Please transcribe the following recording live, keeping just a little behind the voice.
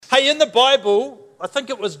Hey, in the Bible, I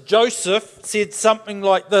think it was Joseph said something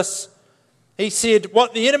like this. He said,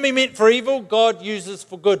 what the enemy meant for evil, God uses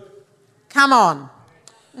for good. Come on.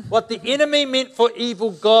 What the enemy meant for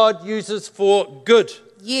evil, God uses for good.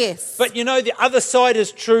 Yes. But you know, the other side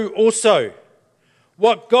is true also.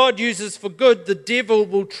 What God uses for good, the devil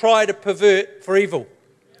will try to pervert for evil.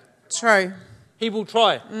 True. He will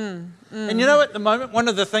try. And you know, at the moment, one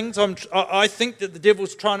of the things I think that the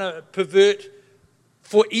devil's trying to pervert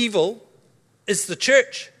for evil is the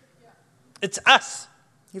church. It's us.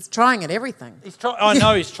 He's trying at everything. I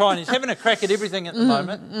know he's trying. He's having a crack at everything at the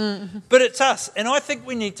moment. But it's us. And I think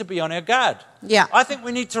we need to be on our guard. Yeah. I think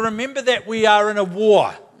we need to remember that we are in a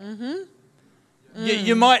war.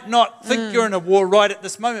 You might not think you're in a war right at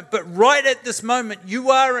this moment, but right at this moment,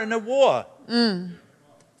 you are in a war.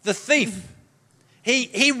 The thief,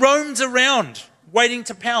 he roams around waiting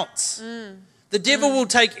to pounce. The devil will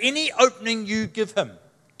take any opening you give him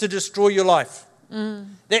to destroy your life.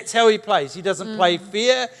 That's how he plays. He doesn't play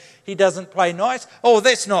fair. He doesn't play nice. Oh,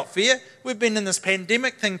 that's not fair. We've been in this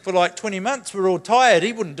pandemic thing for like 20 months. We're all tired.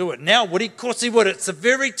 He wouldn't do it now, would he? Of course he would. It's the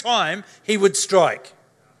very time he would strike.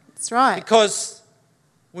 That's right. Because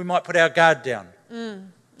we might put our guard down.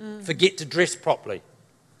 Forget to dress properly.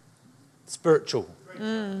 Spiritual.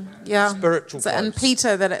 Yeah. Spiritual So, and clothes.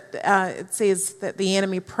 Peter, that it says that the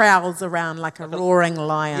enemy prowls around like a roaring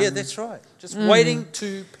lion. Yeah, that's right. Just waiting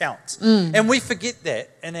to pounce. And we forget that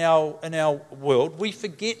in our world. We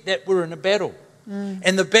forget that we're in a battle.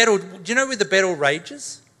 And the battle, do you know where the battle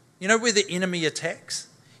rages? You know where the enemy attacks?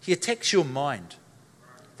 He attacks your mind.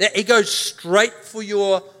 He goes straight for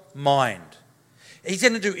your mind. He's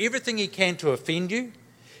going to do everything he can to offend you.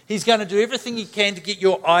 He's going to do everything he can to get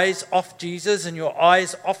your eyes off Jesus and your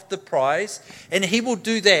eyes off the prize. And he will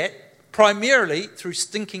do that primarily through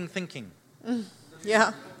stinking thinking.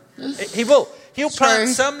 Yeah. He will. He'll True. plant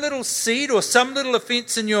some little seed or some little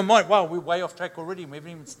offence in your mind. Wow, we're way off track already. We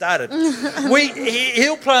haven't even started.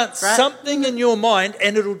 He'll plant something in your mind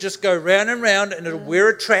and it'll just go round and round and it'll wear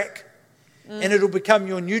a track and it'll become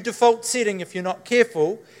your new default setting if you're not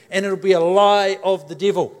careful, and it'll be a lie of the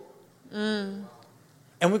devil.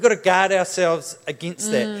 And we've got to guard ourselves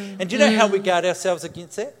against that. And do you know how we guard ourselves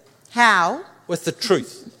against that? How? With the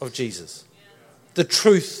truth of Jesus. The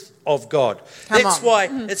truth of God. That's why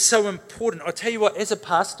it's so important. I tell you what, as a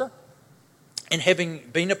pastor, and having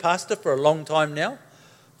been a pastor for a long time now,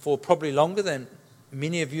 for probably longer than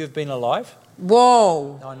many of you have been alive.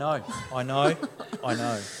 Whoa. I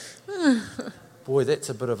know. Boy, that's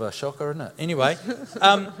a bit of a shocker, isn't it? Anyway,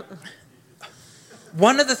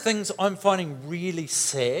 one of the things I'm finding really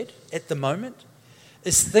sad at the moment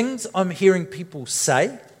is things I'm hearing people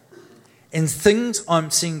say and things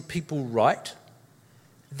I'm seeing people write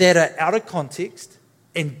that are out of context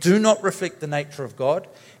and do not reflect the nature of God.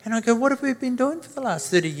 And I go, what have we been doing for the last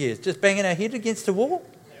 30 years? Just banging our head against a wall?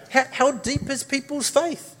 How deep is people's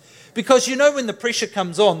faith? Because you know when the pressure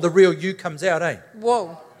comes on, the real you comes out, eh?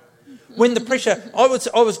 Whoa. When the pressure... I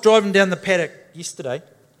was driving down the paddock yesterday,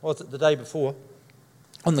 or was it the day before,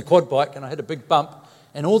 on the quad bike, and I had a big bump,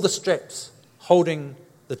 and all the straps holding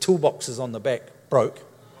the toolboxes on the back broke.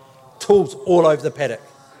 Tools all over the paddock.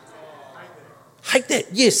 Hate that.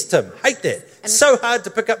 Yes, Tim, hate that. It's so hard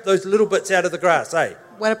to pick up those little bits out of the grass, eh?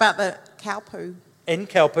 What about the cow poo? And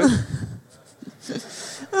cow poo.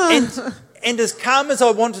 and as calm as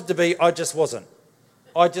I wanted to be, I just wasn't.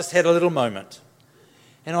 I just had a little moment.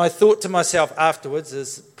 And I thought to myself afterwards,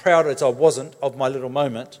 as proud as I wasn't of my little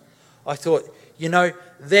moment, I thought, you know,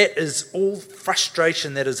 that is all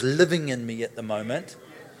frustration that is living in me at the moment.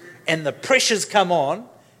 And the pressure's come on,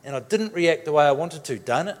 and I didn't react the way I wanted to.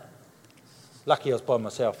 Darn it. Lucky I was by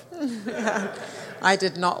myself. I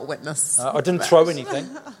did not witness. I didn't throw anything,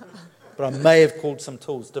 but I may have called some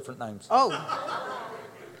tools different names. Oh.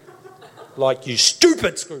 Like, you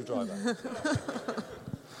stupid screwdriver.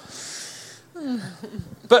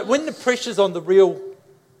 But when the pressure's on the real,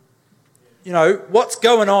 you know, what's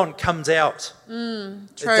going on comes out. True.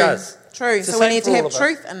 It does. True. It's the So we same need for to all have of us.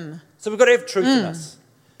 truth in. So we've got to have truth in us.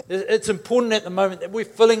 It's important at the moment that we're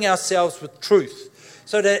filling ourselves with truth.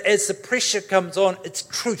 So that as the pressure comes on, it's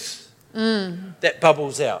truth that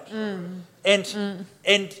bubbles out.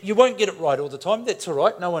 And you won't get it right all the time. That's all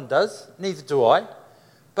right. No one does. Neither do I.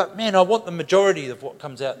 But man, I want the majority of what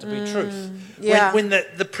comes out to be truth. Yeah. When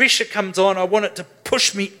the pressure comes on, I want it to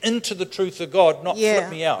push me into the truth of God, not flip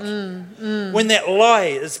me out. When that lie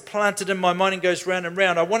is planted in my mind and goes round and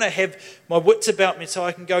round, I want to have my wits about me so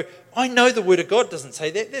I can go, I know the Word of God doesn't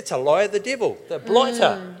say that. That's a lie of the devil, the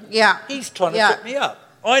blighter. Yeah. He's trying to trip me up.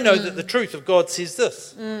 I know that the truth of God says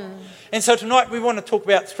this. And so tonight we want to talk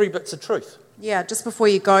about 3 bits of truth. Yeah, just before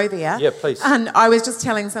you go there. Yeah, please. And I was just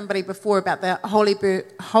telling somebody before about the Holy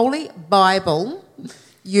Bible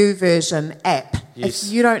YouVersion app. Yes.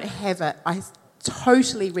 If you don't have it, I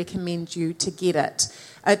totally recommend you to get it.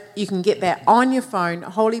 You can get that on your phone,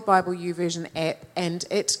 Holy Bible YouVersion app, and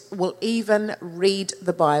it will even read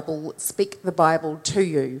the Bible, speak the Bible to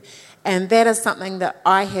you. And that is something that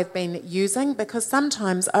I have been using because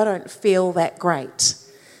sometimes I don't feel that great.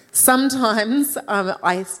 Sometimes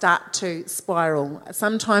I start to spiral.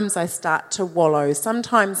 Sometimes I start to wallow.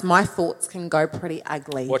 Sometimes my thoughts can go pretty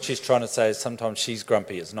ugly. What she's trying to say is sometimes she's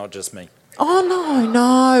grumpy. It's not just me. Oh,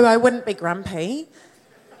 no, I wouldn't be grumpy.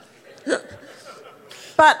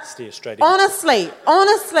 But Steer straight in. honestly,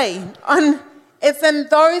 it's in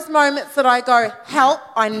those moments that I go, help,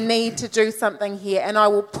 I need to do something here. And I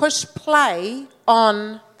will push play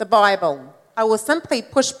on the Bible. I will simply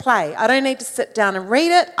push play. I don't need to sit down and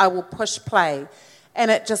read it. I will push play.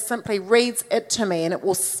 And it just simply reads it to me. And it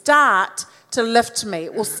will start to lift me.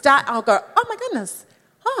 It will start, I'll go, oh my goodness.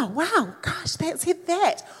 Oh, wow, gosh, that said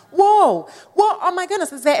that. Whoa, what? Oh my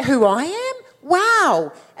goodness, is that who I am?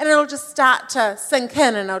 Wow. And it'll just start to sink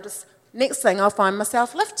in and next thing I'll find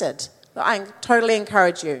myself lifted. I totally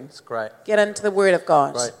encourage you. It's great. Get into the Word of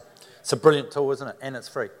God. Right. It's a brilliant tool, isn't it? And it's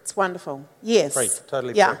free. It's wonderful. Yes. Free,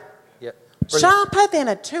 totally yeah. free. Yep. Brilliant. Sharper than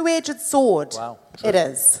a two-edged sword. Wow. True. It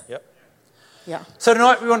is. Yep. Yeah. So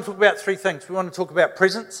tonight we want to talk about three things. We want to talk about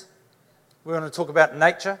presence. We want to talk about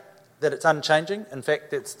nature, that it's unchanging. In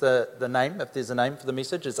fact, that's the name, if there's a name for the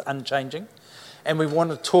message, is unchanging. And we want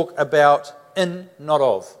to talk about in, not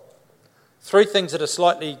of. Three things that are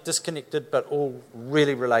slightly disconnected but all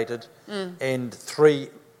really related, and three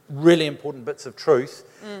really important bits of truth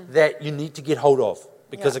that you need to get hold of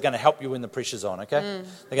because they're going to help you when the pressure's on, okay?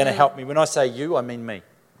 They're going to help me. When I say you, I mean me.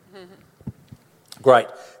 Great.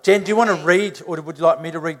 Jan, do you want to read, or would you like me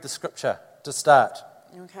to read the scripture to start?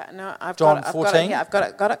 Okay, no, I've John got it. 14. Yeah, I've got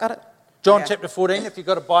it. John Okay. chapter 14, if you've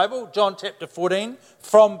got a Bible. John chapter 14,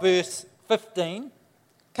 from verse 15.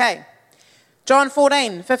 Okay. John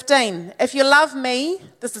 14:15. If you love me,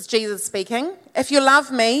 this is Jesus speaking, if you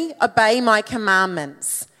love me, obey my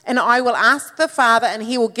commandments. And I will ask the Father, and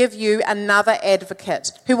he will give you another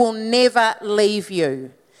advocate who will never leave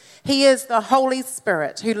you. He is the Holy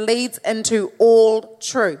Spirit who leads into all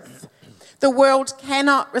truth. The world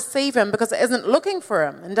cannot receive him because it isn't looking for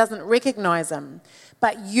him and doesn't recognize him.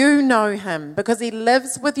 But you know him because he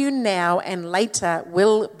lives with you now and later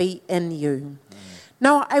will be in you.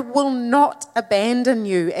 No, I will not abandon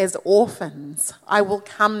you as orphans. I will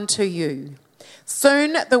come to you.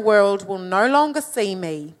 Soon the world will no longer see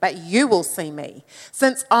me, but you will see me.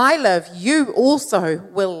 Since I live, you also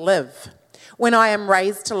will live. When I am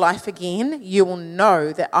raised to life again, you will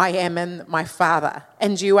know that I am in my Father,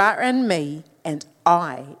 and you are in me, and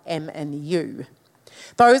I am in you.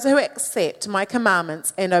 Those who accept my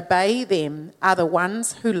commandments and obey them are the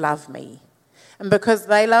ones who love me. And because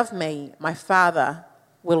they love me, my Father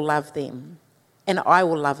will love them, and I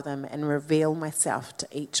will love them and reveal myself to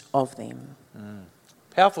each of them.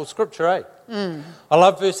 Powerful scripture, eh? I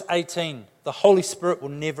love verse 18. The Holy Spirit will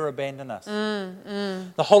never abandon us.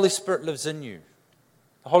 The Holy Spirit lives in you.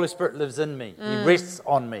 The Holy Spirit lives in me. He rests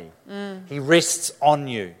on me. He rests on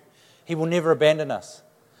you. He will never abandon us.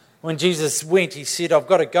 When Jesus went, he said, I've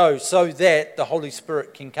got to go so that the Holy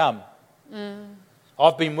Spirit can come.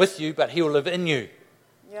 I've been with you, but he will live in you.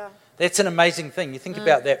 Yeah. That's an amazing thing. You think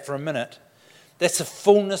about that for a minute. That's the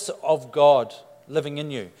fullness of God living in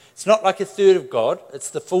you. It's not like a third of God. It's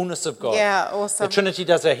the fullness of God. Yeah, awesome. The Trinity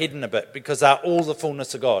does our head in a bit because they're all the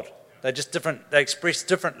fullness of God. They're just different. They express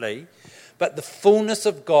differently. But the fullness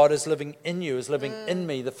of God is living in you, is living in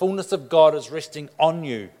me. The fullness of God is resting on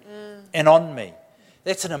you and on me.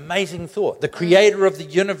 That's an amazing thought. The creator of the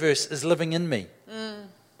universe is living in me.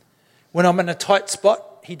 When I'm in a tight spot,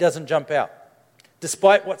 he doesn't jump out.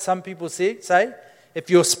 Despite what some people say, if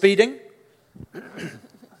you're speeding,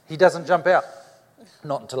 he doesn't jump out.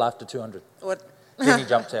 Not until after 200. What? Then he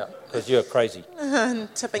jumps out because you're crazy.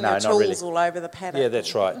 Tipping No, your not tools really. all over the paddock. Yeah,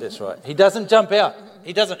 that's right. He doesn't jump out.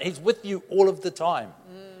 He doesn't. He's with you all of the time.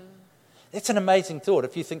 That's an amazing thought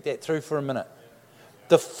if you think that through for a minute.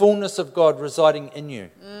 The fullness of God residing in you.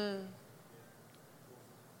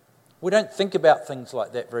 We don't think about things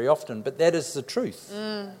like that very often, but that is the truth.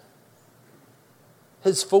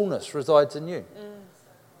 His fullness resides in you.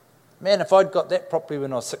 Man, if I'd got that properly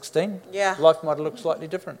when I was 16, Yeah. life might have looked slightly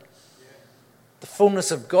different. The fullness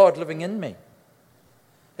of God living in me.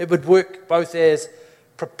 It would work both as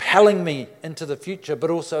propelling me into the future, but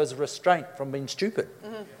also as a restraint from being stupid.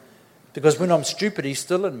 Because when I'm stupid, he's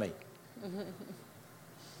still in me.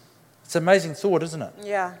 It's an amazing thought, isn't it?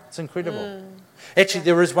 Yeah. It's incredible. Actually,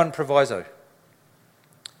 there is one proviso.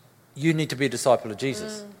 You need to be a disciple of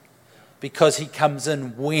Jesus because he comes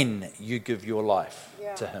in when you give your life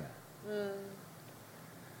to him.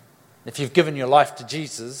 If you've given your life to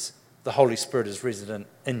Jesus, the Holy Spirit is resident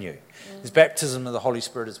in you. There's baptism of the Holy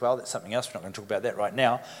Spirit as well. That's something else. We're not going to talk about that right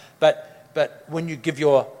now. But when you give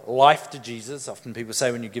your life to Jesus, often people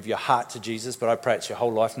say when you give your heart to Jesus, but I pray it's your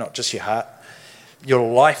whole life, not just your heart.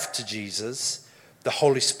 Your life to Jesus, the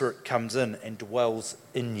Holy Spirit comes in and dwells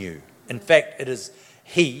in you. In fact,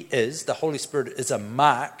 the Holy Spirit is a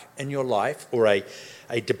mark in your life or a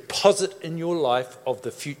deposit in your life of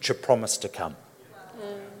the future promise to come.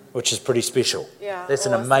 Which is pretty special. Yeah, that's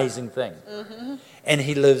awesome. An amazing thing. And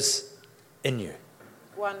he lives in you.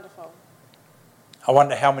 Wonderful. I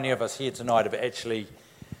wonder how many of us here tonight have actually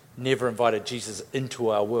never invited Jesus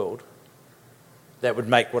into our world. That would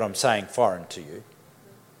make what I'm saying foreign to you.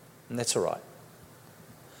 And that's all right.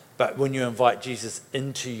 But when you invite Jesus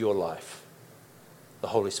into your life, the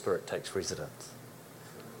Holy Spirit takes residence.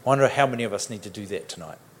 I wonder how many of us need to do that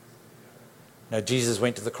tonight. No, Jesus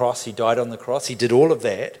went to the cross, he died on the cross, he did all of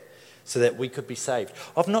that so that we could be saved.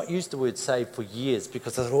 I've not used the word saved for years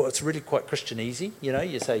because I thought it's really quite Christian-easy. You know,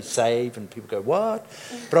 you say save and people go, what?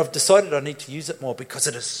 But I've decided I need to use it more because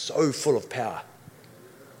it is so full of power.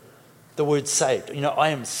 The word saved. You know, I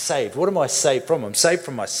am saved. What am I saved from? I'm saved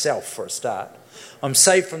from myself for a start. I'm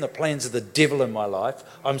saved from the plans of the devil in my life.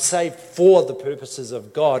 I'm saved for the purposes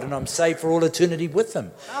of God and I'm saved for all eternity with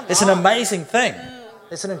him. It's an amazing thing.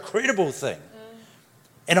 It's an incredible thing.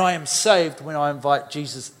 And I am saved when I invite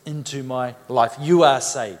Jesus into my life. You are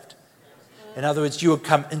saved. In other words, you will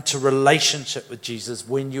come into relationship with Jesus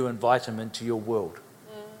when you invite him into your world.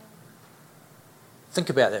 Think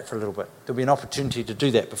about that for a little bit. There'll be an opportunity to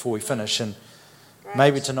do that before we finish. And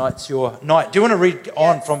maybe tonight's your night. Do you want to read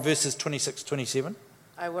on from verses 26, 27?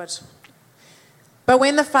 I would. But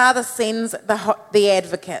when the Father sends the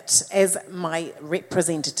advocate as my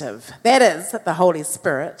representative, that is, the Holy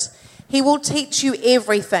Spirit, he will teach you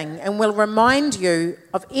everything and will remind you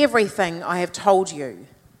of everything I have told you.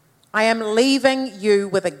 I am leaving you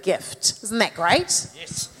with a gift. Isn't that great?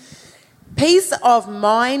 Yes. Peace of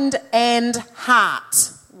mind and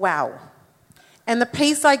heart. Wow. And the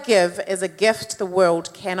peace I give is a gift the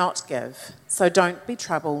world cannot give. So don't be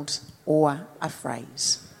troubled or afraid.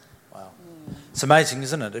 Wow. It's amazing,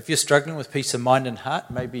 isn't it? If you're struggling with peace of mind and heart,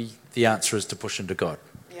 maybe the answer is to push into God.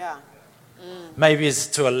 Yeah. Maybe it's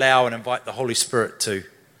to allow and invite the Holy Spirit to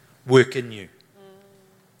work in you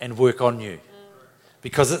and work on you.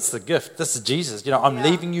 Because it's the gift. This is Jesus. You know, I'm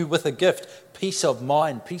leaving you with a gift. Peace of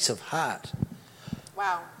mind, peace of heart.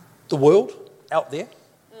 Wow. The world out there,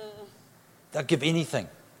 they'll give anything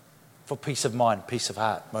for peace of mind, peace of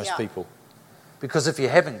heart, most people. Because if you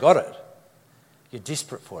haven't got it, you're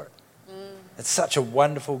desperate for it. It's such a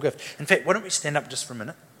wonderful gift. In fact, why don't we stand up just for a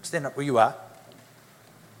minute? Stand up where you are.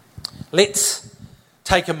 Let's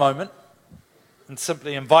take a moment and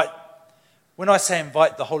simply invite, when I say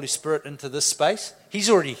invite the Holy Spirit into this space, he's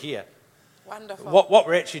already here. Wonderful. What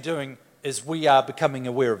we're actually doing is we are becoming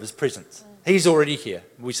aware of his presence. He's already here.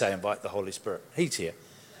 We say invite the Holy Spirit. He's here.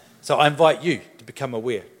 So I invite you to become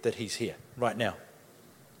aware that he's here right now.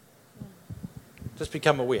 Just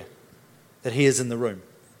become aware that he is in the room.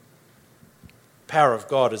 The power of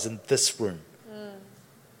God is in this room.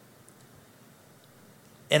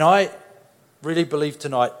 And I really believe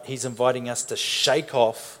tonight he's inviting us to shake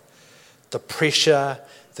off the pressure,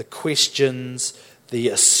 the questions, the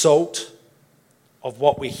assault of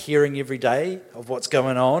what we're hearing every day, of what's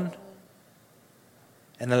going on,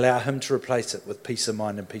 and allow him to replace it with peace of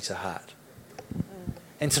mind and peace of heart.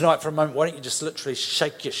 And tonight, for a moment, why don't you just literally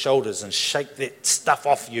shake your shoulders and shake that stuff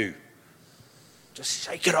off you. Just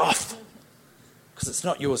shake it off. Because it's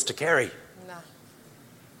not yours to carry. No.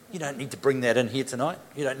 You don't need to bring that in here tonight.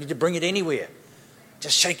 You don't need to bring it anywhere.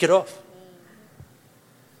 Just shake it off.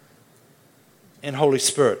 And Holy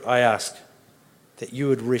Spirit, I ask that you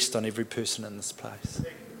would rest on every person in this place.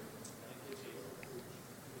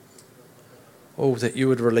 Oh, that you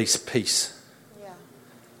would release peace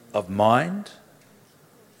of mind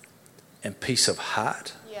and peace of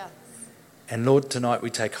heart. Yeah. And Lord, tonight we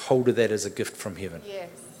take hold of that as a gift from heaven. Yes.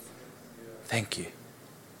 Thank you.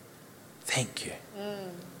 Thank you.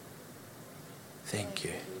 Thank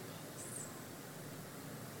you.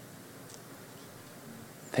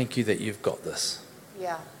 Thank you that you've got this.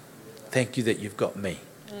 Yeah. Thank you that you've got me.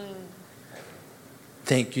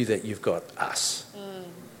 Thank you that you've got us.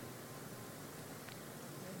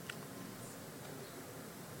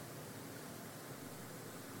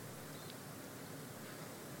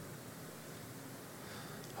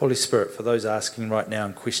 Holy Spirit, for those asking right now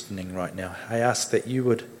and questioning right now, I ask that you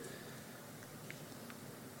would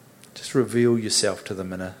just reveal yourself to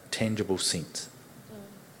them in a tangible sense.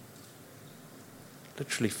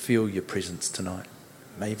 Literally feel your presence tonight.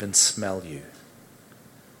 May even smell you.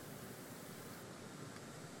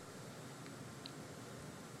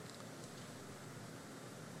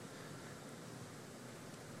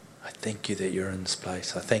 I thank you that you're in this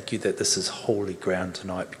place. I thank you that this is holy ground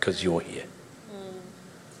tonight because you're here.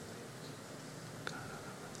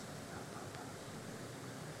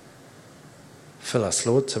 Fill us,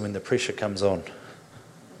 Lord, so when the pressure comes on,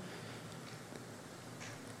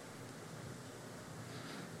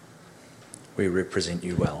 we represent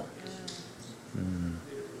you well. Amen.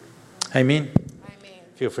 Amen.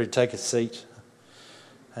 Feel free to take a seat.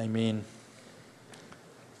 Amen.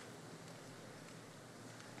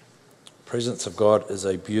 Presence of God is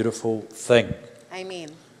a beautiful thing. Amen.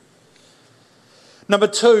 Number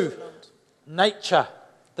 2, nature.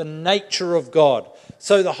 The nature of God.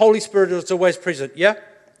 So the Holy Spirit is always present. Yeah?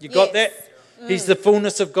 You got Yes. that? He's the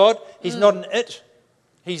fullness of God. He's not an it.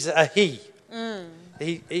 He's a he.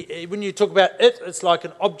 He. When you talk about it, it's like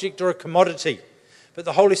an object or a commodity. But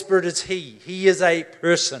the Holy Spirit is he. He is a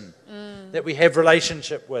person that we have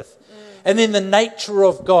relationship with. And then the nature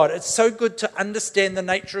of God. It's so good to understand the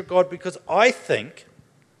nature of God because I think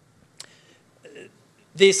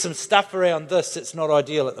there's some stuff around this that's not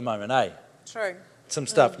ideal at the moment, eh? True. Some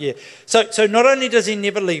stuff, yeah. So not only does he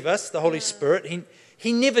never leave us, the Holy Spirit,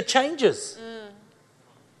 he never changes.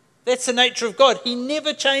 That's the nature of God. He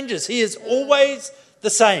never changes. He is always the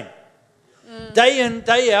same. Day in,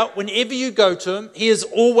 day out, whenever you go to him, he is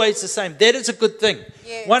always the same. That is a good thing.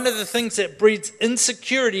 Yes. One of the things that breeds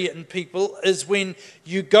insecurity in people is when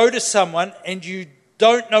you go to someone and you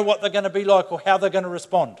don't know what they're going to be like or how they're going to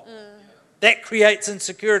respond. That creates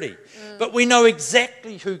insecurity. But we know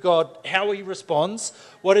exactly who God, how he responds,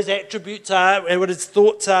 what his attributes are, and what his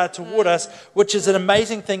thoughts are toward us, which is an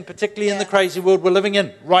amazing thing, particularly in the crazy world we're living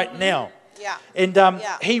in right now. Yeah. And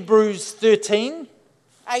Hebrews 13.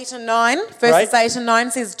 8 and 9, verses 8 and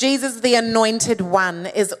 9 says, Jesus, the anointed one,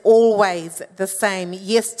 is always the same,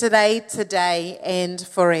 yesterday, today, and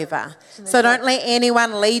forever. So don't let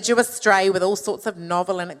anyone lead you astray with all sorts of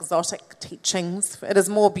novel and exotic teachings. It is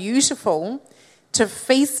more beautiful to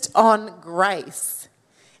feast on grace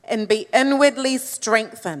and be inwardly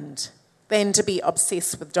strengthened than to be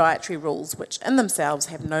obsessed with dietary rules, which in themselves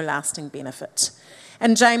have no lasting benefit.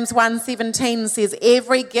 And James 1:17 says,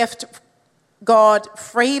 every gift God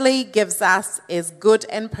freely gives us is good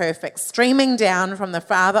and perfect, streaming down from the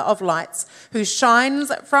Father of lights, who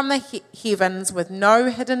shines from the heavens with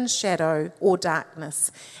no hidden shadow or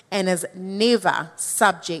darkness, and is never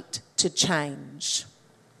subject to change.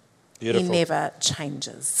 Beautiful. He never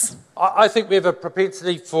changes. I think we have a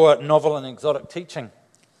propensity for novel and exotic teaching.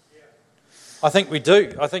 I think we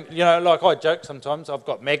do. I think, like I joke sometimes, I've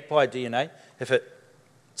got magpie DNA. If it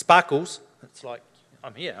sparkles, it's like,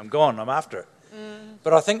 I'm here, I'm gone, I'm after it.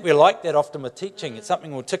 But I think we're like that often with teaching. It's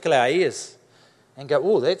something will tickle our ears and go,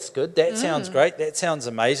 oh, that's good, that sounds great, that sounds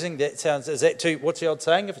amazing, is that too, what's the old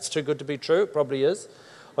saying? If it's too good to be true, it probably is.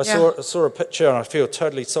 I saw a picture and I feel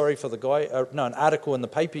totally sorry for the guy, an article in the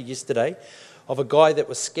paper yesterday of a guy that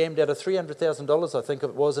was scammed out of $300,000, I think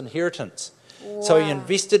it was, inheritance. Wow. So he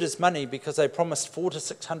invested his money because they promised 400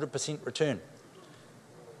 to 600% return.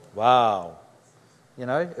 Wow.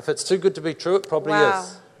 If it's too good to be true, it probably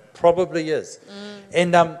is. Probably is.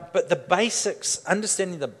 And but the basics,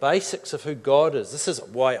 understanding the basics of who God is, this is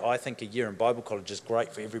why I think a year in Bible college is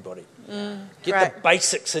great for everybody. Get the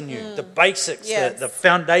basics in you, the basics, the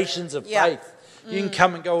foundations of faith. You can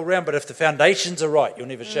come and go around, but if the foundations are right, you'll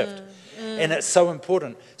never shift. And it's so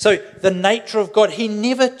important. So the nature of God, he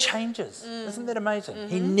never changes. Isn't that amazing?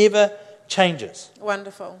 He never changes.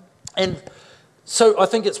 Wonderful. And so I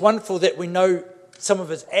think it's wonderful that we know some of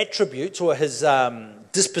his attributes or his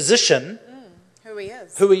disposition, who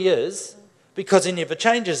he is, because he never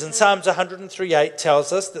changes. And Psalms 103:8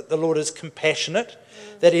 tells us that the Lord is compassionate,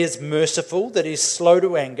 that he is merciful, that he is slow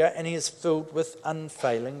to anger, and he is filled with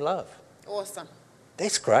unfailing love. Awesome.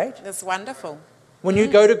 That's great. That's wonderful. When you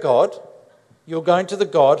go to God, you're going to the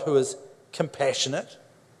God who is compassionate,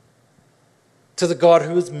 to the God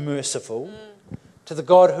who is merciful, to the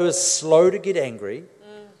God who is slow to get angry,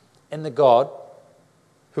 and the God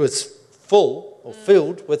who is full or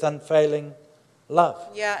filled with unfailing love.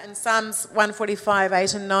 Yeah, in Psalms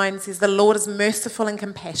 145:8 and 9 says, the Lord is merciful and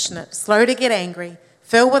compassionate, slow to get angry,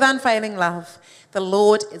 filled with unfailing love. The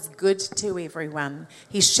Lord is good to everyone.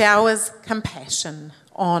 He showers compassion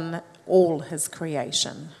on all his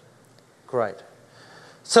creation. Great.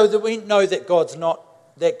 So that we know that God's not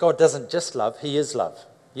that God doesn't just love, he is love.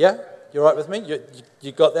 Yeah? You're right with me?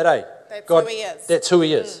 You got that, eh? That's God, who he is. That's who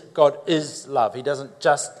he is. God is love. He doesn't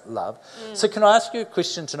just love. So can I ask you a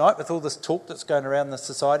question tonight with all this talk that's going around the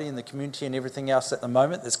society and the community and everything else at the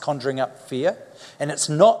moment that's conjuring up fear? And it's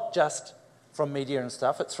not just from media and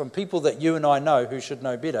stuff. It's from people that you and I know who should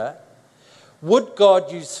know better. Would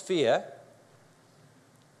God use fear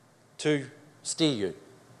to steer you?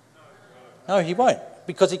 No, he won't,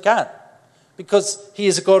 because he can't. Because he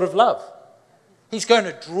is a God of love. He's going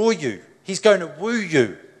to draw you. He's going to woo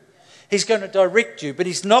you. He's going to direct you, but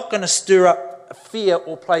he's not going to stir up fear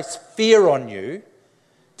or place fear on you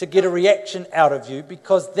to get a reaction out of you,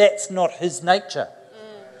 because that's not his nature.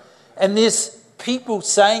 And there's people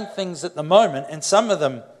saying things at the moment, and some of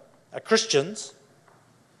them are Christians.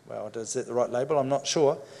 Well, is that the right label? I'm not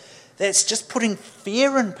sure. That's just putting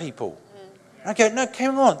fear in people. I go, no,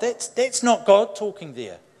 come on, that's not God talking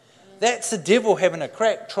there. That's the devil having a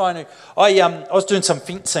crack trying to... I was doing some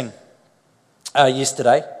fencing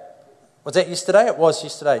yesterday. Was that yesterday? It was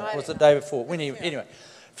yesterday. It was the day before. Anyway,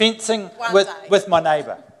 fencing with my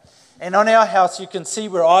neighbour. And on our house, you can see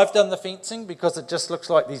where I've done the fencing, because it just looks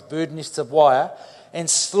like these bird nests of wire. And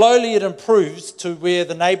slowly it improves to where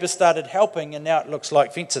the neighbour started helping, and now it looks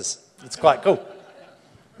like fences. It's quite cool.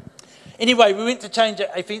 Anyway, we went to change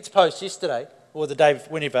a fence post yesterday, or the day,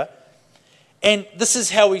 whenever. And this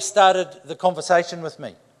is how he started the conversation with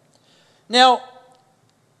me. Now,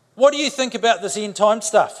 what do you think about this end time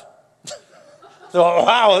stuff? Thought,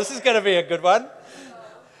 wow, this is going to be a good one.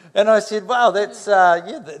 And I said, wow,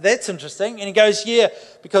 that's interesting. And he goes, yeah,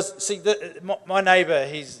 because see, my neighbour,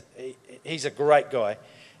 he's a great guy,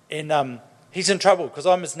 and he's in trouble because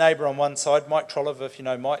I'm his neighbour on one side, Mike Trolliver, if you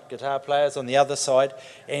know Mike, guitar players, on the other side,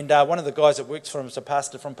 and one of the guys that works for him is a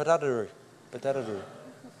pastor from Pataruru.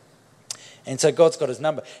 And so God's got his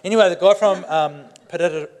number. Anyway, the guy from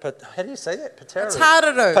how do you say that?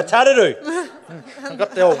 Pataruru. I've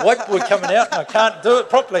got the old whiteboard coming out and I can't do it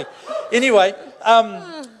properly. Anyway,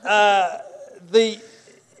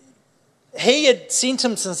 he had sent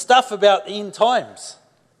him some stuff about the end times.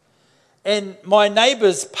 And my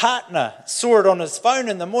neighbour's partner saw it on his phone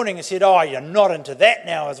in the morning and said, oh, you're not into that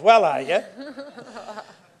now as well, are you?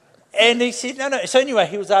 And he said, no. So anyway,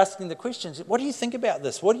 he was asking the questions. What do you think about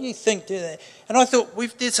this? What do you think? And I thought,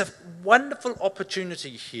 there's a wonderful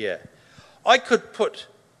opportunity here. I could put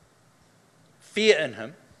fear in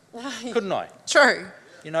him, couldn't I? True.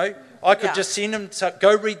 You know, I could just send him to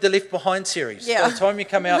go read the Left Behind series. Yeah. By the time you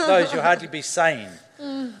come out those, you'll hardly be sane.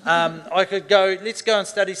 I could go, let's go and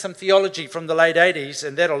study some theology from the late 80s,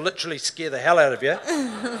 and that'll literally scare the hell out of you.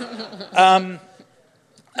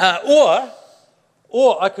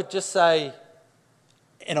 Or I could just say,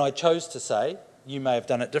 and I chose to say, you may have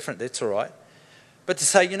done it different, that's all right, but to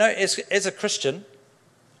say, as a Christian,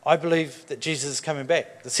 I believe that Jesus is coming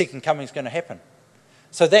back. The second coming is going to happen.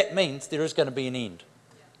 So that means there is going to be an end.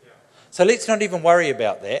 So let's not even worry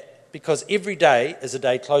about that, because every day is a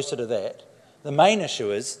day closer to that. The main issue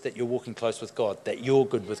is that you're walking close with God, that you're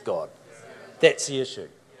good with God. That's the issue.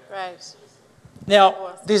 Right.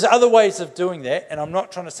 Now, there's other ways of doing that, and I'm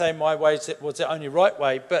not trying to say my way was the only right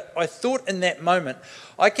way, but I thought in that moment,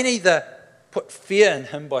 I can either put fear in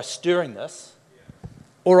him by stirring this,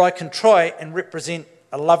 or I can try and represent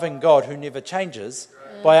a loving God who never changes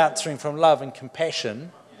by answering from love and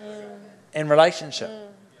compassion and relationship.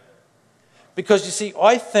 Because you see,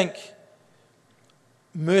 I think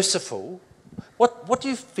merciful, what do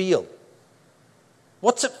you feel?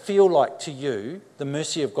 What's it feel like to you, the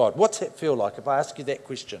mercy of God? What's it feel like if I ask you that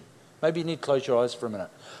question? Maybe you need to close your eyes for a minute.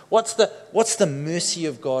 What's the mercy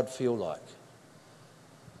of God feel like?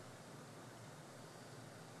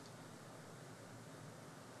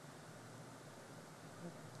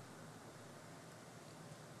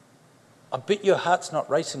 I bet your heart's not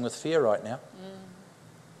racing with fear right now.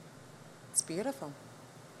 It's beautiful.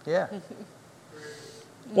 Yeah.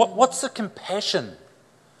 What's the compassion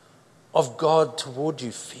of God toward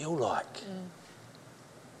you feel like?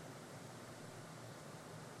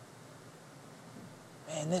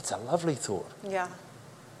 Man, that's a lovely thought. Yeah.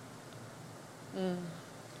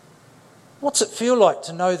 What's it feel like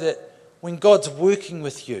to know that when God's working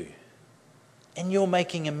with you and you're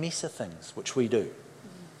making a mess of things, which we do,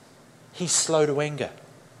 He's slow to anger?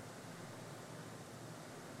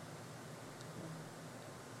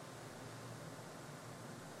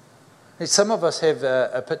 Some of us have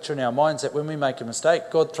a picture in our minds that when we make a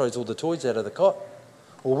mistake, God throws all the toys out of the cot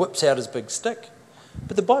or whips out his big stick.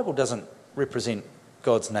 But the Bible doesn't represent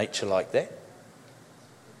God's nature like that.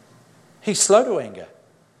 He's slow to anger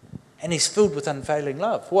and he's filled with unfailing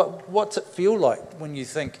love. What's it feel like when you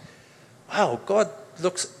think, wow, God,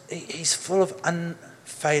 he's full of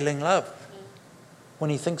unfailing love when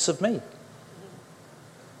he thinks of me.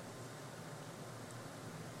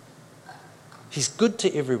 He's good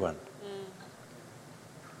to everyone.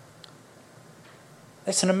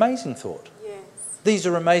 That's an amazing thought. Yes. These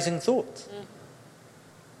are amazing thoughts.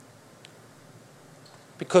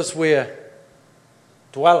 Because we're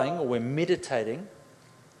dwelling or we're meditating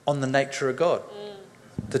on the nature of God.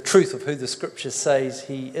 The truth of who the scripture says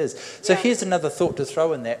he is. So here's another thought to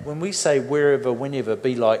throw in that. When we say wherever, whenever,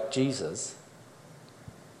 be like Jesus,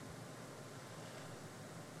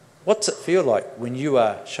 what's it feel like when you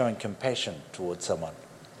are showing compassion towards someone?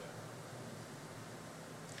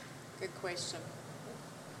 Good question.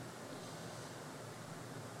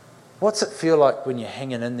 What's it feel like when you're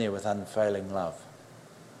hanging in there with unfailing love?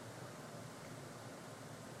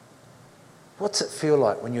 What's it feel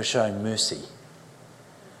like when you're showing mercy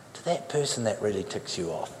to that person that really ticks you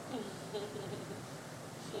off?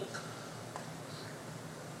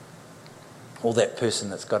 Or that person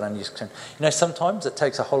that's got unused concern. You know, sometimes it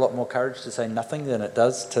takes a whole lot more courage to say nothing than it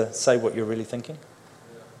does to say what you're really thinking.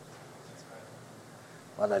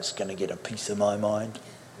 Well, they're just going to get a piece of my mind.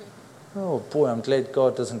 Oh boy, I'm glad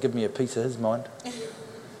God doesn't give me a piece of his mind.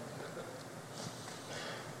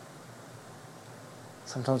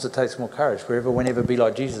 Sometimes it takes more courage. Wherever, whenever, be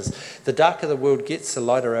like Jesus. The darker the world gets, the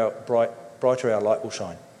brighter our light will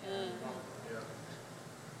shine.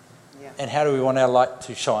 And how do we want our light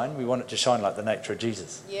to shine? We want it to shine like the nature of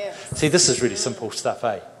Jesus. Yes. See, this is really simple stuff,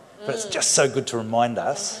 eh? But it's just so good to remind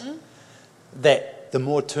us that the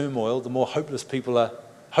more turmoil, the more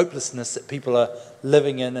hopelessness that people are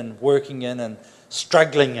living in and working in and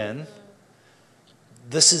struggling in,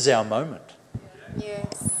 this is our moment.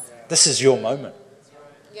 Yes. This is your moment.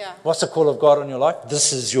 Yeah. What's the call of God on your life?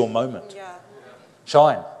 This is your moment. Yeah.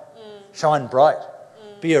 Shine. Shine bright.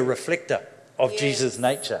 Be a reflector of Jesus'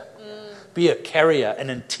 nature. Be a carrier, an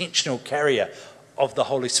intentional carrier of the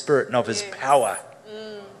Holy Spirit and of his power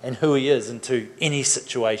and who he is into any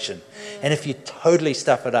situation. And if you totally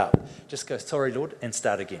stuff it up, just go, sorry, Lord, and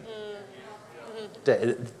start again.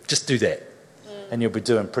 Just do that. And you'll be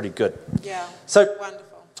doing pretty good. Yeah. So,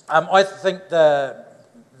 Wonderful. I think the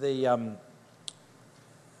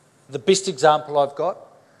best example I've got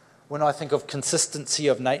when I think of consistency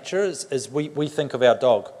of nature is we think of our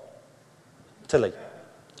dog, Tilly.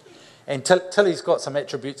 And Tilly's got some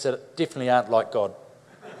attributes that definitely aren't like God.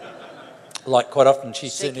 Like quite often she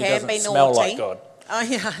certainly doesn't smell like God. Oh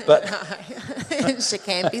yeah, But she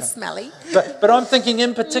can be smelly. But I'm thinking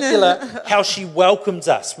in particular how she welcomes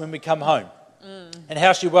us when we come home. And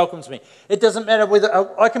how she welcomes me. It doesn't matter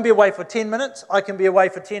whether I can be away for 10 minutes, I can be away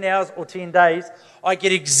for 10 hours or 10 days. I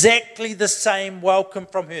get exactly the same welcome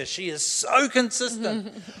from her. She is so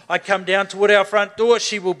consistent. I come down toward our front door,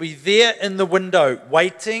 she will be there in the window,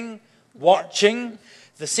 waiting, watching.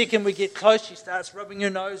 The second we get close, she starts rubbing her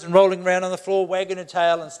nose and rolling around on the floor, wagging her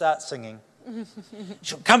tail and starts singing.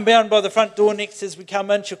 She'll come down by the front door next as we come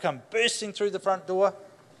in. She'll come bursting through the front door,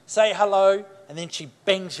 say hello, and then she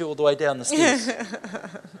bangs you all the way down the stairs.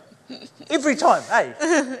 Every time, hey?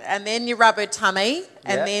 And then you rub her tummy,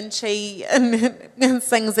 and then she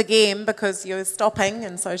sings again because you're stopping,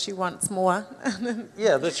 and so she wants more.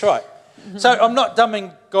 Yeah, that's right. So I'm not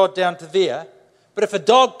dumbing God down to there, but if a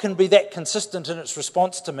dog can be that consistent in its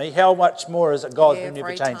response to me, how much more is it God who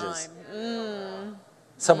never changes?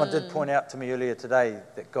 Someone did point out to me earlier today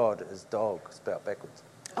that God is dog, spelled backwards.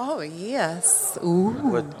 Oh, yes.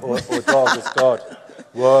 Ooh. Or dog is God.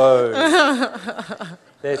 Whoa.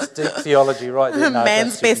 That's deep theology right there. No,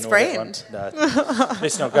 man's best friend. No,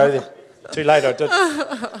 let's not go there. Too late, I did.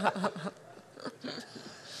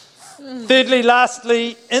 Thirdly,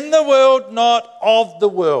 lastly, in the world, not of the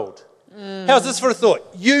world. How's this for a thought?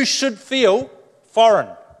 You should feel foreign.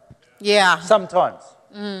 Yeah. Sometimes.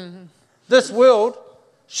 This world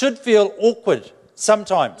should feel awkward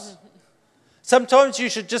sometimes. Sometimes you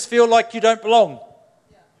should just feel like you don't belong.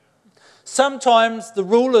 Sometimes the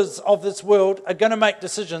rulers of this world are going to make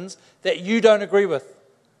decisions that you don't agree with.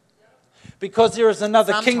 Because there is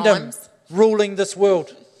another kingdom ruling this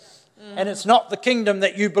world. And it's not the kingdom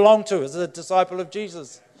that you belong to as a disciple of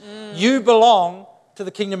Jesus. You belong to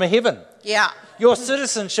the kingdom of heaven. Yeah. Your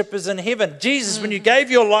citizenship is in heaven. Jesus, when you gave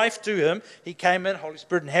your life to him, he came in, Holy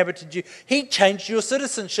Spirit inhabited you. He changed your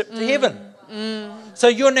citizenship to heaven. So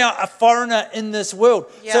you're now a foreigner in this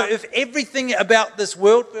world. Yeah. So if everything about this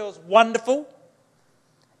world feels wonderful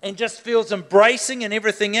and just feels embracing and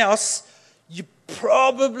everything else, you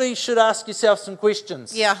probably should ask yourself some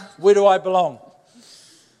questions. Yeah. Where do I belong?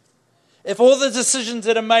 If all the decisions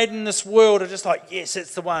that are made in this world are just like, yes,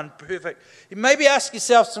 it's the one, perfect, you maybe ask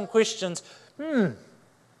yourself some questions.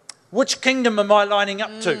 Which kingdom am I lining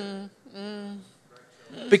up to?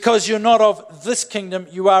 Because you're not of this kingdom,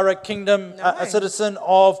 you are a kingdom, a citizen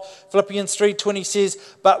of, Philippians 3:20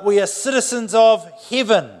 says, but we are citizens of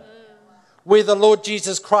heaven, where the Lord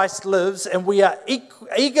Jesus Christ lives, and we are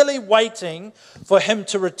eagerly waiting for him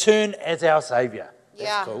to return as our Saviour.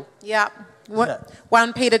 That's cool. Yeah.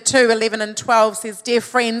 1 Peter 2:11 and 12 says, dear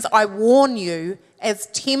friends, I warn you as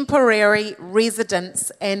temporary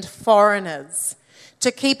residents and foreigners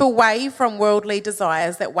to keep away from worldly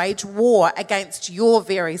desires that wage war against your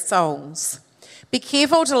very souls. Be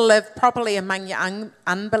careful to live properly among your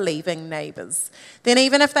unbelieving neighbours. Then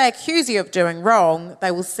even if they accuse you of doing wrong, they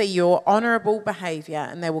will see your honourable behaviour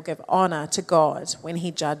and they will give honour to God when he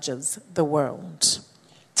judges the world.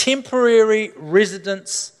 Temporary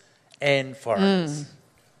residents and foreigners.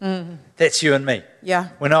 That's you and me. Yeah.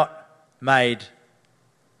 We're not made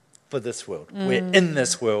for this world. We're in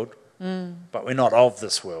this world, but we're not of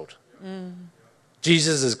this world.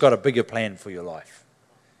 Jesus has got a bigger plan for your life.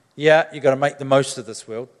 Yeah, you've got to make the most of this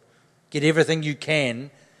world. Get everything you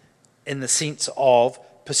can in the sense of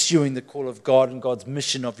pursuing the call of God and God's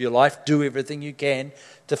mission of your life. Do everything you can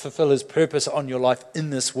to fulfill his purpose on your life in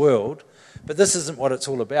this world. But this isn't what it's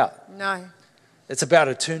all about. No. It's about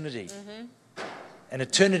eternity. And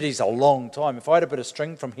eternity's a long time. If I had a bit of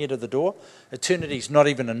string from here to the door, eternity's not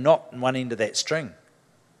even a knot in one end of that string.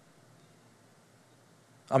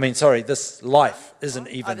 I mean, sorry, this life isn't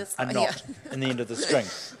even a knot in the end of the string.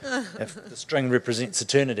 If the string represents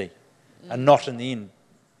eternity, a knot in the end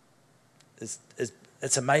is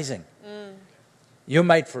it's amazing. You're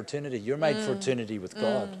made for eternity. You're made for eternity with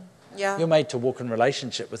God. Yeah. You're made to walk in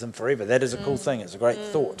relationship with him forever. That is a cool thing. It's a great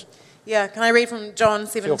thought. Yeah, can I read from John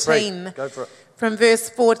 17? Feel free. Go for it. From verse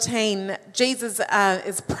 14, Jesus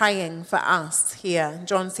is praying for us here.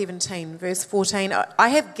 John 17, verse 14. I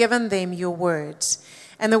have given them your word,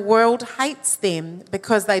 and the world hates them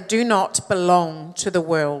because they do not belong to the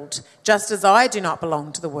world, just as I do not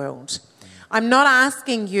belong to the world. I'm not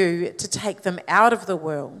asking you to take them out of the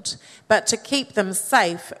world, but to keep them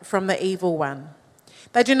safe from the evil one.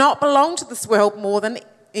 They do not belong to this world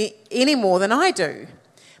any more than I do.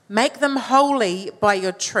 Make them holy by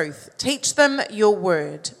your truth. Teach them your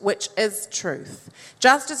word, which is truth.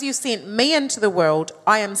 Just as you sent me into the world,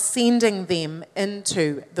 I am sending them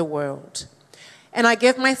into the world. And I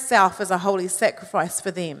give myself as a holy sacrifice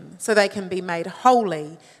for them, so they can be made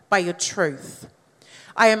holy by your truth.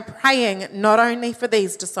 I am praying not only for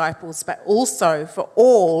these disciples, but also for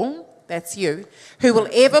all, that's you, who will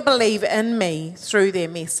ever believe in me through their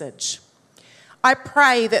message. I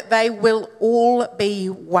pray that they will all be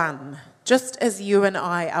one, just as you and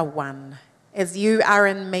I are one, as you are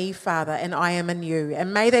in me, Father, and I am in you.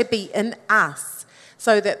 And may they be in us,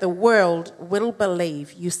 so that the world will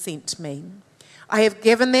believe you sent me. I have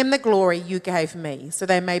given them the glory you gave me, so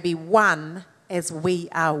they may be one as we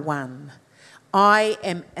are one. I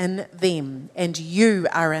am in them, and you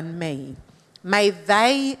are in me. May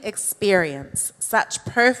they experience such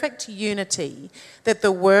perfect unity that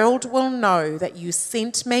the world will know that you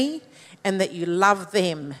sent me and that you love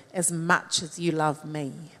them as much as you love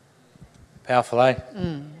me. Powerful, eh?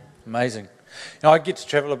 Amazing. You know, I get to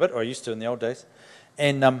travel a bit, or I used to in the old days,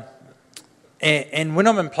 and when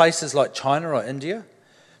I'm in places like China or India,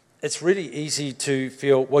 it's really easy to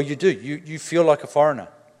feel, well, you do. You feel like a foreigner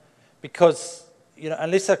because, you know,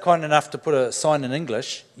 unless they're kind enough to put a sign in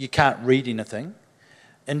English, you can't read anything.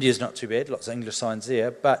 India's not too bad, lots of English signs there,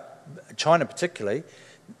 but China particularly,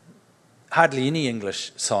 hardly any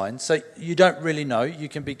English signs. So you don't really know. You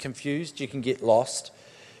can be confused. You can get lost.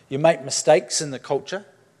 You make mistakes in the culture,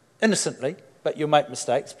 innocently, but you'll make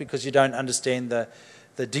mistakes because you don't understand the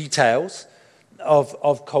details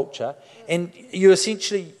of culture. And you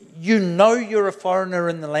essentially, you know you're a foreigner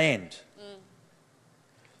in the land.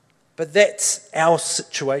 But that's our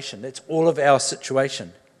situation. That's all of our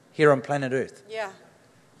situation here on planet Earth. Yeah.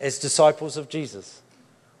 As disciples of Jesus,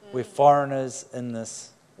 we're foreigners in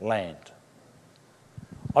this land.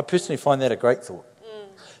 I personally find that a great thought.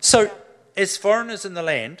 So, as foreigners in the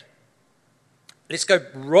land, let's go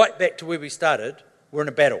right back to where we started. We're in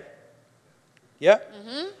a battle. Yeah?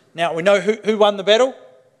 Now, we know who won the battle?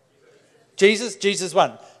 Jesus. Jesus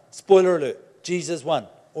won. Spoiler alert. Jesus won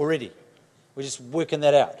already. We're just working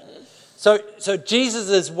that out. So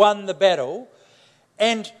Jesus has won the battle,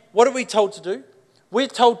 and what are we told to do? We're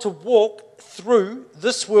told to walk through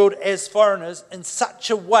this world as foreigners in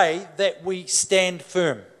such a way that we stand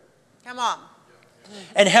firm. Come on.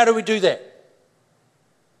 And how do we do that?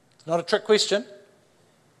 It's not a trick question.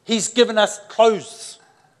 He's given us clothes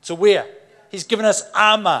to wear. He's given us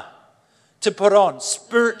armour to put on,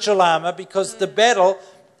 spiritual armour, because the battle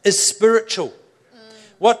is spiritual.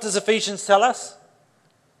 What does Ephesians tell us?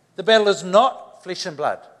 The battle is not flesh and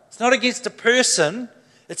blood. It's not against a person.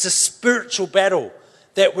 It's a spiritual battle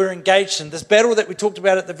that we're engaged in. This battle that we talked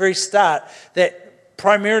about at the very start, that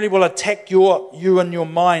primarily will attack you and your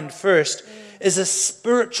mind first, is a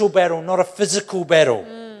spiritual battle, not a physical battle.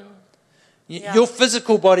 Your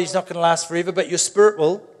physical body's not going to last forever, but your spirit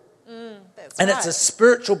will. And it's a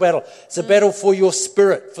spiritual battle. It's a battle for your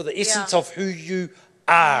spirit, for the essence of who you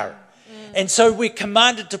are. And so we're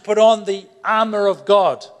commanded to put on the armour of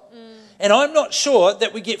God. And I'm not sure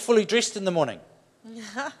that we get fully dressed in the morning.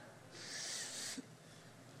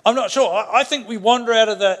 I'm not sure. I think we wander out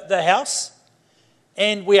of the house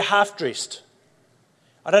and we're half dressed.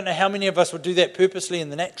 I don't know how many of us would do that purposely in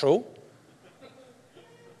the natural.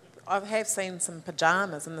 I have seen some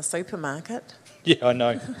pyjamas in the supermarket. Yeah, I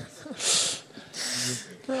know.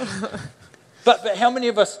 But how many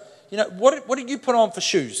of us, what did you put on for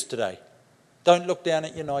shoes today? Don't look down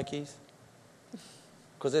at your Nikes,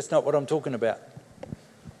 because that's not what I'm talking about.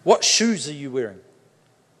 What shoes are you wearing?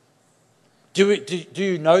 Do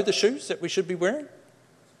you know the shoes that we should be wearing?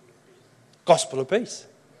 Gospel of peace.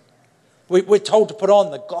 We're told to put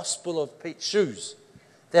on the gospel of peace shoes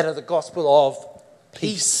that are the gospel of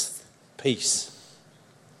peace. Peace.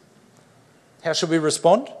 How should we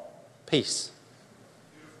respond? Peace.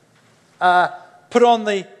 Put on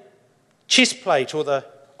the chest plate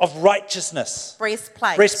of righteousness.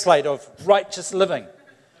 Breastplate of righteous living.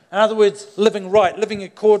 In other words, living right, living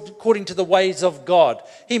according to the ways of God.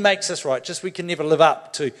 He makes us righteous. We can never live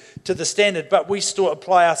up to the standard, but we still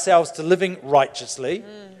apply ourselves to living righteously.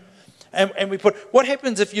 And we put, what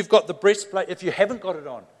happens if you've got the breastplate, if you haven't got it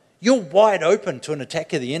on? You're wide open to an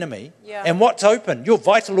attack of the enemy. Yeah. And what's open? Your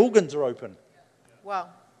vital organs are open. Wow.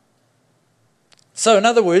 So in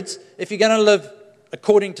other words, if you're going to live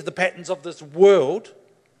according to the patterns of this world,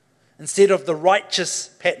 instead of the righteous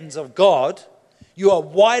patterns of God, you are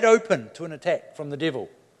wide open to an attack from the devil.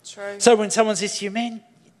 True. So when someone says to you, man,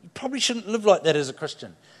 you probably shouldn't live like that as a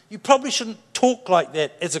Christian. You probably shouldn't talk like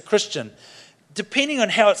that as a Christian. Depending on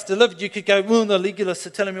how it's delivered, you could go, well, the legalists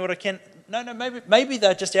are telling me what I can. No, maybe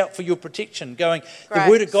they're just out for your protection, going, the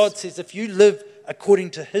Word of God says if you live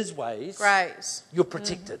according to His ways, you're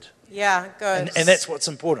protected. Yeah, good. And that's what's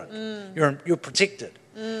important. You're protected.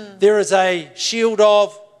 There is a shield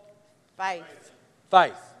of faith.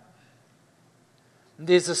 And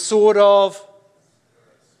there's a sword of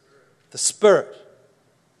the Spirit.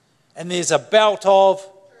 And there's a belt of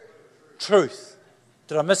truth.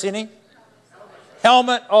 Did I miss any?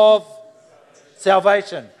 Helmet of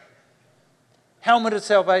salvation. Helmet of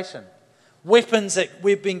salvation. Weapons that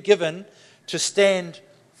we've been given to stand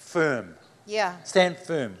firm. Yeah. Stand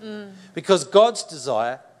firm. Because God's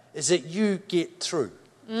desire is that you get through.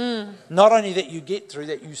 Not only that you get through,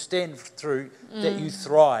 that you stand through, that you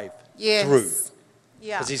thrive through.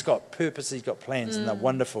 Yeah. Because He's got purpose, He's got plans, and they're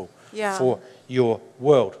wonderful for your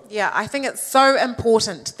world. Yeah, I think it's so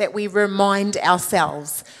important that we remind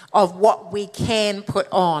ourselves of what we can put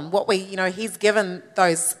on, what we, He's given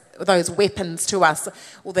those weapons to us,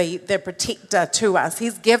 or the protector to us.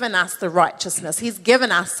 He's given us the righteousness. He's given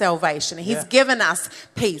us salvation. He's given us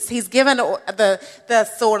peace. He's given the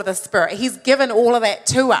sword of the Spirit. He's given all of that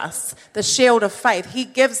to us, the shield of faith. He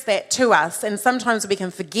gives that to us, and sometimes we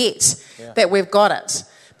can forget that we've got it.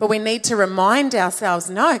 But we need to remind ourselves,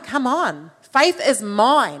 no, come on. Faith is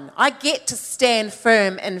mine. I get to stand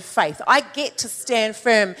firm in faith. I get to stand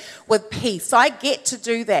firm with peace. I get to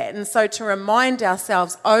do that. And so to remind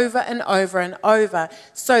ourselves over and over and over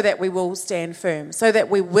so that we will stand firm, so that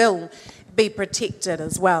we will be protected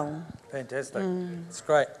as well. Fantastic. It's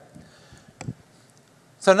great.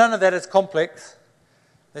 So none of that is complex.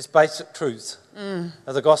 It's basic truths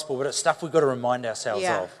of the gospel, but it's stuff we've got to remind ourselves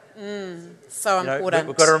of. So important.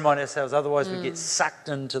 We've got to remind ourselves, otherwise we get sucked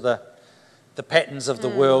into the patterns of the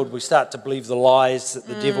world. We start to believe the lies that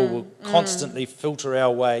the devil will constantly filter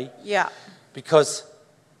our way. Yeah. Because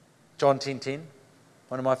John 10:10,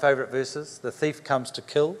 one of my favourite verses, the thief comes to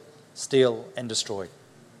kill, steal and destroy.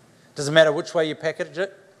 Doesn't matter which way you package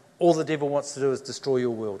it, all the devil wants to do is destroy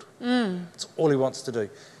your world. That's all he wants to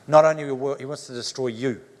do. Not only your world, he wants to destroy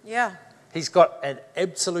you. Yeah. He's got an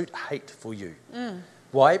absolute hate for you.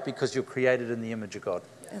 Why? Because you're created in the image of God.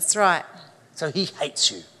 That's right. So he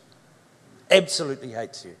hates you. Absolutely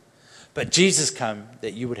hates you. But Jesus came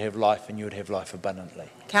that you would have life and you would have life abundantly.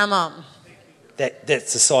 Come on.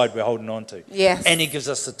 That's the side we're holding on to. Yes. And he gives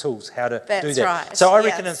us the tools how to do that. That's right. So I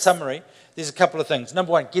reckon in summary, there's a couple of things.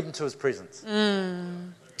 Number one, get into His presence.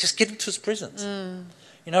 Just get into His presence.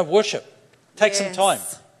 Worship. Take some time.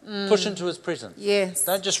 Push into His presence. Yes.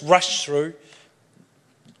 Don't just rush through.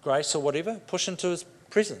 grace or whatever, push into his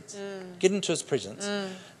presence. Get into his presence.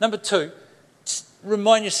 Number 2,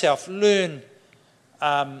 remind yourself, learn,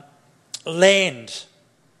 land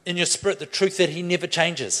in your spirit the truth that he never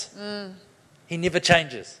changes. He never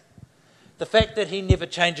changes. The fact that he never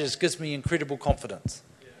changes gives me incredible confidence.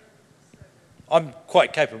 I'm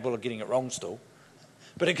quite capable of getting it wrong still,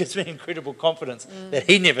 but it gives me incredible confidence that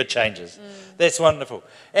he never changes. That's wonderful.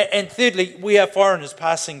 And thirdly, we are foreigners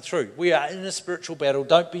passing through. We are in a spiritual battle.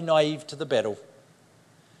 Don't be naive to the battle.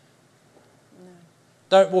 No.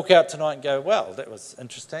 Don't walk out tonight and go, well, that was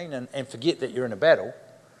interesting, and forget that you're in a battle.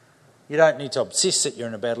 You don't need to obsess that you're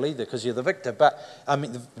in a battle either, because you're the victor. But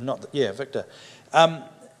victor.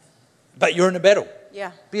 But you're in a battle.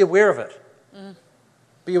 Yeah. Be aware of it.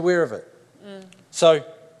 Be aware of it. So,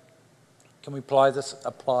 can we apply this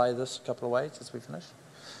a couple of ways as we finish?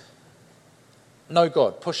 Know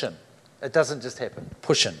God. Push in. It doesn't just happen.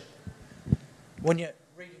 Push in. When you're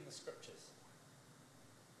reading the scriptures,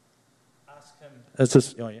 ask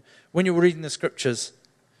him. When you're reading the scriptures,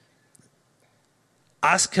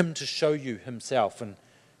 ask him to show you himself and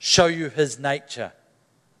show you his nature.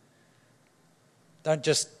 Don't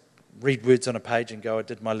just read words on a page and go, I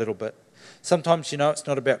did my little bit. Sometimes, it's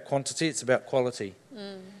not about quantity, it's about quality.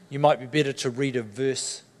 You might be better to read a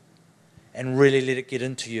verse and really let it get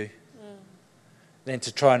into you than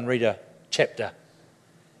to try and read a chapter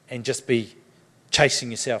and just be chasing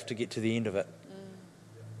yourself to get to the end of it.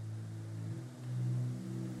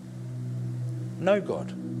 Know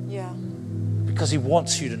God. Yeah. Because he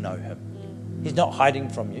wants you to know him. He's not hiding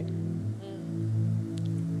from you.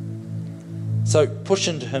 So push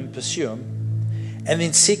into him, pursue him. And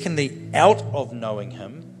then secondly, out of knowing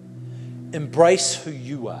him, embrace who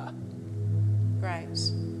you are. Great.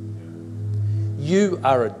 You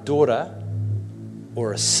are a daughter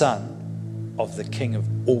or a son of the King of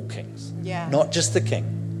all kings. Yeah. Not just the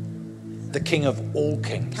King. The King of all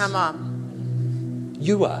kings. Come on.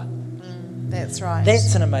 You are. That's right.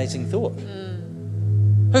 That's an amazing thought.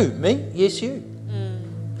 Who? Me? Yes, you.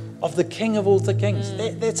 Of the King of all the kings.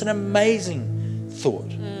 That's an amazing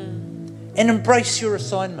thought. And embrace your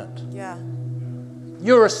assignment. Yeah.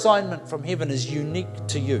 Your assignment from heaven is unique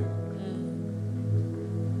to you.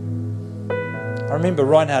 I remember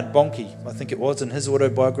Reinhard Bonnke, I think it was, in his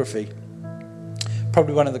autobiography,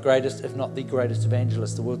 probably one of the greatest, if not the greatest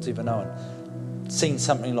evangelist the world's ever known, seen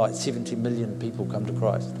something like 70 million people come to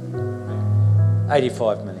Christ.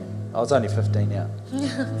 85 million. I was only 15 out.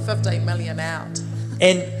 15 million out.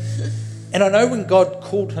 And I know when God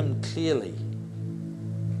called him clearly,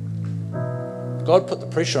 God put the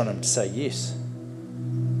pressure on him to say yes.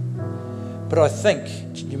 But I think,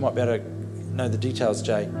 you might be able to know the details,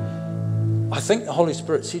 Jay, I think the Holy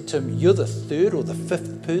Spirit said to him, you're the 3rd or the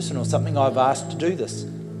 5th person or something I've asked to do this.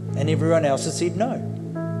 And everyone else has said no.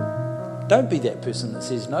 Don't be that person that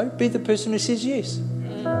says no. Be the person who says yes.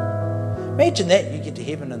 Imagine that. You get to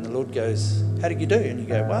heaven and the Lord goes, how did you do? And you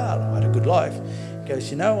go, well, I had a good life. He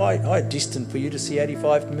goes, I destined for you to see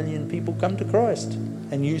 85 million people come to Christ.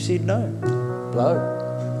 And you said no.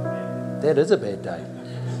 Blow. That is a bad day.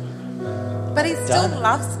 But he still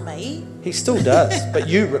loves me. He still does. But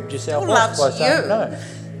you ripped yourself off by saying no.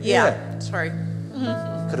 Yeah, true.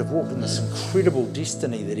 Could have walked in this incredible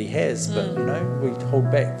destiny that he has, but we hold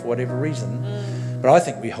back for whatever reason. But I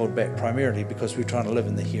think we hold back primarily because we're trying to live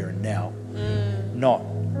in the here and now, not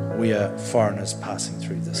we are foreigners passing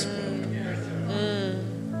through this world.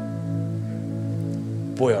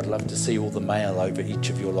 Boy, I'd love to see all the mail over each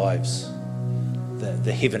of your lives.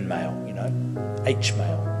 The heaven mail, H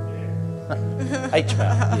mail. H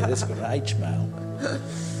mail, yeah, that's good, H mail.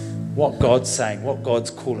 What God's saying, what God's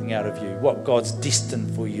calling out of you, what God's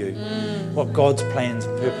destined for you, what God's plans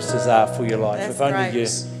and purposes are for your life. That's if only great. you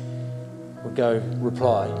would go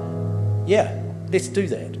reply, yeah, let's do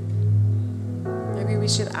that. Maybe we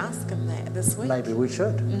should ask him that this week. Maybe we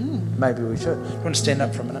should. Maybe we should. You want to stand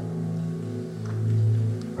up for a minute?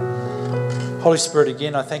 Holy Spirit,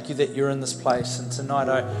 again, I thank you that you're in this place, and tonight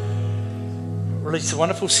I release a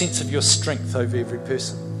wonderful sense of your strength over every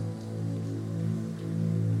person.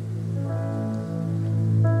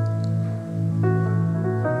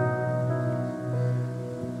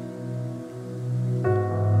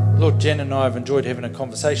 Lord, Jen and I have enjoyed having a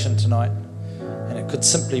conversation tonight, and it could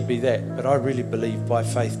simply be that, but I really believe by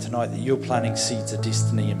faith tonight that you're planting seeds of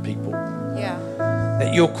destiny in people. Yeah.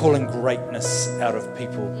 That you're calling greatness out of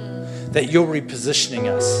people. That you're repositioning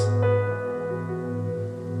us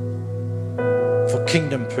for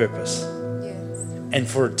kingdom purpose and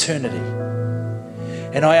for eternity.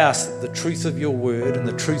 And I ask that the truth of your word and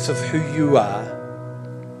the truth of who you are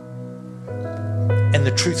and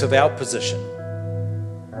the truth of our position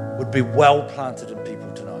would be well planted in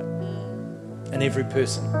people tonight, in every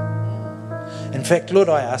person. In fact, Lord,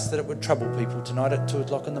 I ask that it would trouble people tonight at 2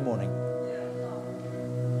 o'clock in the morning.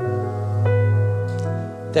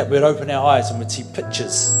 That we'd open our eyes and we'd see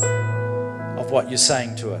pictures of what you're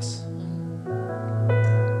saying to us.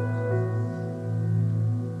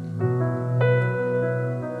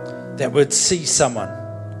 That we'd see someone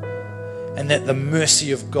and that the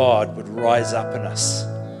mercy of God would rise up in us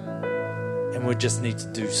and we just need to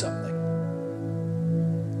do something.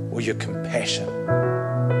 Or your compassion,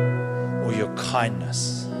 or your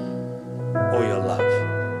kindness, or your love.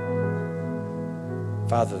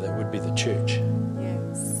 Father, that would be the church.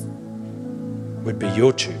 Yes. Would be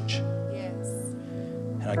your church. Yes.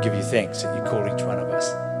 And I give you thanks that you call each one of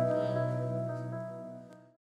us.